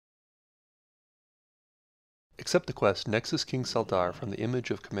Accept the quest NEXUS-KING SALHADAAR from the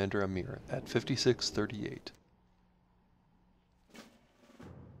image of Commander Ameer at 5638.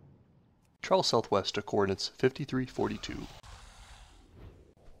 Travel southwest to coordinates 5342.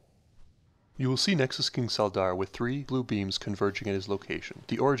 You will see NEXUS-KING SALHADAAR with 3 blue beams converging at his location.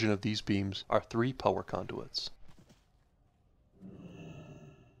 The origin of these beams are 3 power conduits.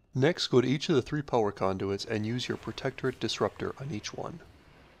 Next, go to each of the 3 power conduits and use your Protectorate Disruptor on each one.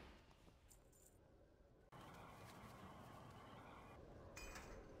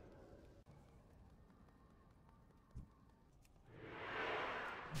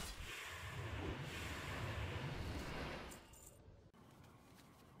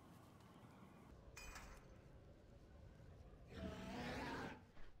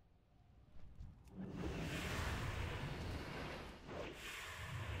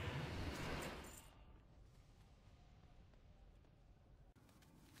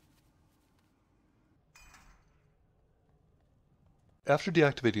 After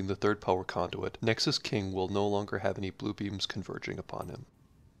deactivating the 3rd power conduit, NEXUS-KING will no longer have any blue beams converging upon him.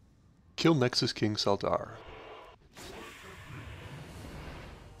 Kill NEXUS-KING SALHADAAR.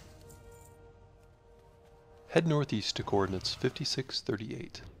 Head northeast to coordinates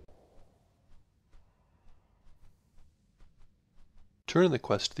 5638. Turn in the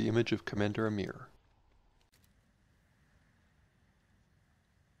quest to the image of Commander Ameer.